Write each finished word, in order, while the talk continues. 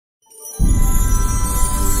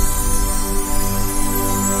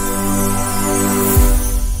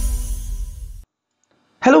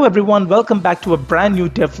Hello everyone, welcome back to a brand new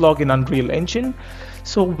devlog in Unreal Engine.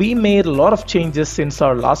 So we made a lot of changes since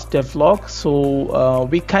our last devlog. So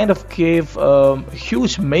we kind of gave a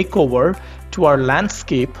huge makeover to our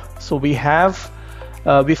landscape. So we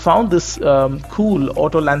found this cool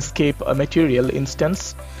auto landscape material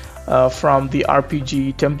instance from the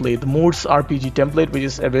RPG template, the Moods RPG template, which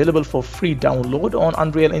is available for free download on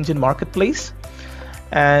Unreal Engine Marketplace.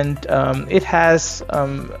 And it has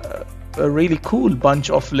a really cool bunch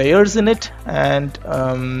of layers in it, and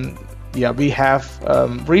yeah, we have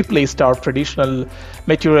replaced our traditional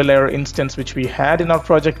material layer instance which we had in our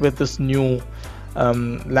project with this new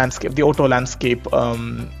landscape, the auto landscape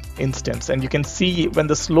instance. And you can see when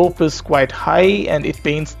the slope is quite high and it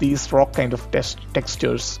paints these rock kind of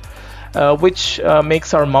textures, which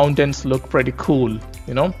makes our mountains look pretty cool,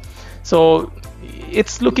 you know. So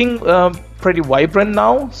it's looking pretty vibrant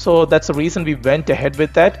now, so that's the reason we went ahead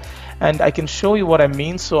with that. And I can show you what I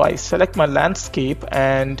mean. So I select my landscape,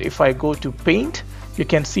 and if I go to paint, you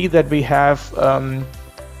can see that we have a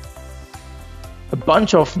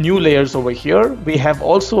bunch of new layers over here. We have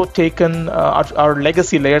also taken our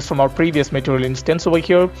legacy layers from our previous material instance over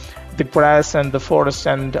here, the grass and the forest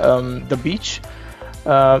and the beach.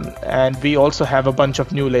 And we also have a bunch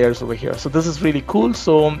of new layers over here. So this is really cool.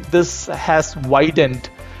 So this has widened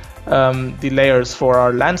the layers for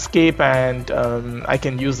our landscape, and I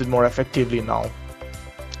can use it more effectively now.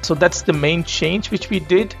 So that's the main change which we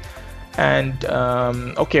did. And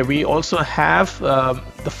okay, we also have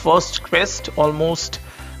the first quest almost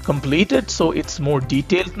completed, so it's more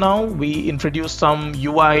detailed now. We introduced some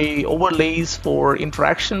UI overlays for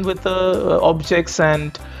interaction with the objects,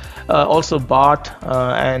 and also bot,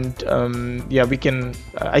 and yeah,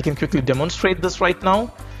 I can quickly demonstrate this right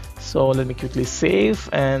now. So let me quickly save,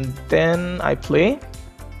 and then I play.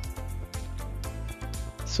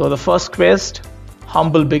 So the first quest,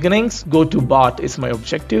 humble beginnings, go to bot is my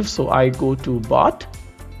objective. So I go to bot,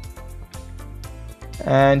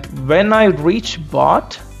 and when I reach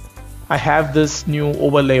bot, I have this new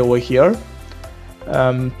overlay over here.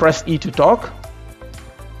 Press E to talk.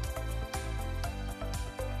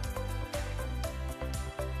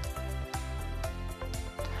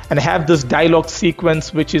 And I have this dialogue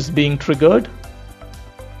sequence which is being triggered.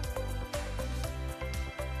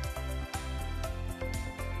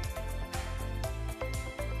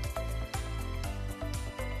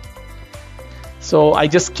 So I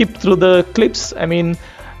just skipped through the clips. I mean,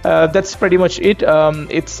 that's pretty much it.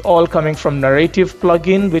 It's all coming from narrative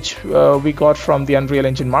plugin, which we got from the Unreal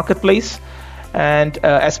Engine Marketplace. And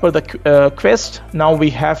as per the quest, now we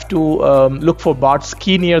have to look for Bart's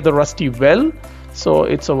key near the rusty well. So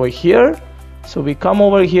it's over here. So we come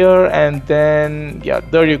over here, and then yeah,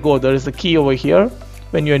 there you go, there is the key over here.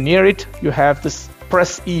 When you're near it, you have this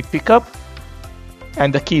press E pickup,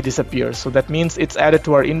 and the key disappears. So that means it's added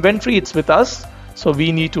to our inventory, it's with us. So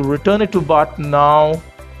we need to return it to Bart now,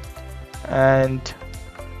 and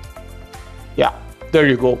yeah, there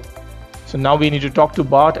you go. So now we need to talk to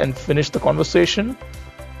Bart and finish the conversation.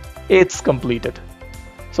 It's completed.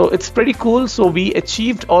 So it's pretty cool. So we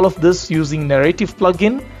achieved all of this using narrative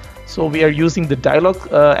plugin. So we are using the dialogue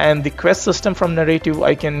and the quest system from narrative.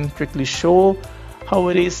 I can quickly show how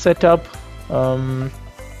it is set up.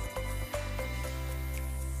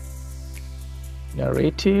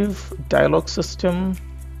 Narrative dialogue system.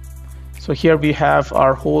 So here we have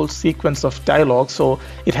our whole sequence of dialogue. So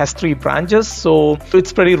it has 3 branches. So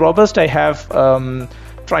it's pretty robust. I have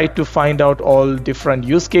tried to find out all different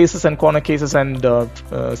use cases and corner cases, and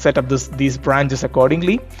set up these branches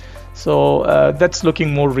accordingly. So that's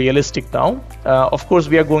looking more realistic now. Of course,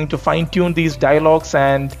 we are going to fine-tune these dialogues,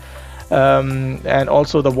 and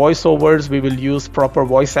also the voiceovers. We will use proper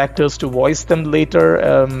voice actors to voice them later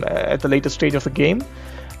at the later stage of the game.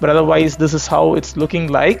 But otherwise, this is how it's looking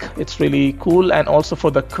like. It's really cool. And also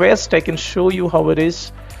for the quest, I can show you how it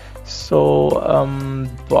is. So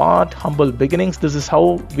bot humble beginnings, this is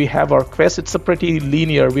how we have our quest. It's a pretty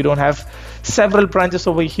linear. We don't have several branches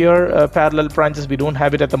over here, parallel branches. We don't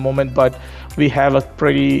have it at the moment, but we have a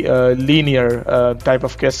pretty linear type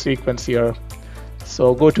of quest sequence here.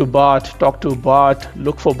 So go to Bart, talk to Bart,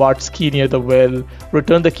 look for Bart's key near the well,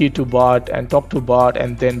 return the key to Bart, and talk to Bart,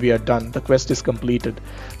 and then we are done. The quest is completed.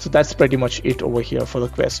 So that's pretty much it over here for the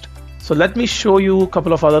quest. So let me show you a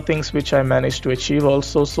couple of other things which I managed to achieve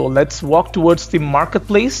also. So let's walk towards the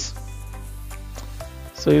marketplace.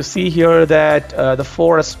 So you see here that the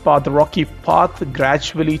forest path, the rocky path,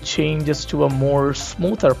 gradually changes to a more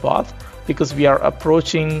smoother path because we are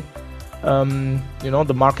approaching, you know,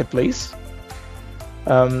 the marketplace.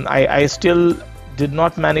 I still did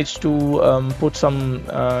not manage to put some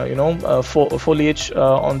foliage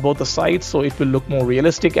on both the sides, so it will look more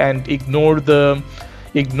realistic, and ignore the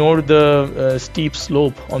steep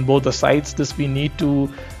slope on both the sides. This we need to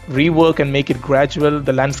rework and make it gradual.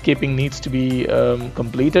 The landscaping needs to be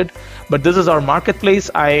completed. But this is our marketplace.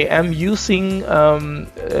 I am using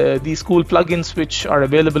these cool plugins which are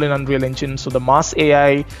available in Unreal Engine. So the Mass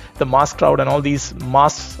AI, the Mass Crowd, and all these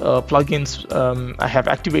Mass plugins I have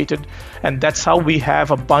activated, and that's how we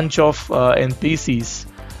have a bunch of NPCs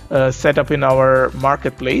set up in our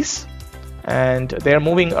marketplace, and they're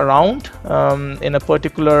moving around in a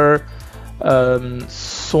particular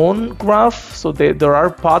zone graph. So there are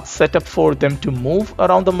paths set up for them to move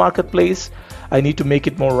around the marketplace. I need to make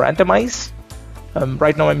it more randomized.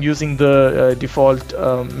 Right now I'm using the default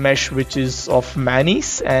mesh, which is of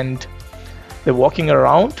manis, and they're walking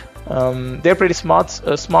around. They're pretty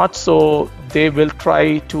smart, so they will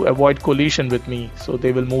try to avoid collision with me. So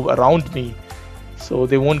they will move around me, so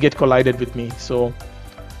they won't get collided with me. So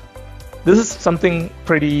this is something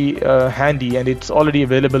pretty handy, and it's already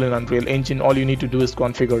available in Unreal Engine. All you need to do is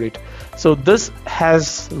configure it. So this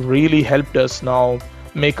has really helped us now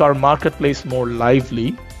make our marketplace more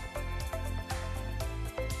lively.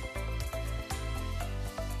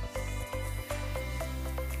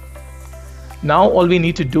 Now all we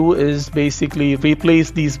need to do is basically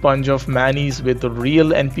replace these bunch of manis with the real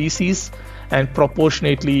NPCs and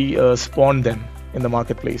proportionately spawn them in the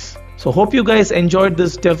marketplace. So hope you guys enjoyed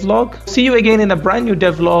this devlog. See you again in a brand new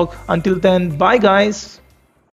devlog. Until then, bye guys.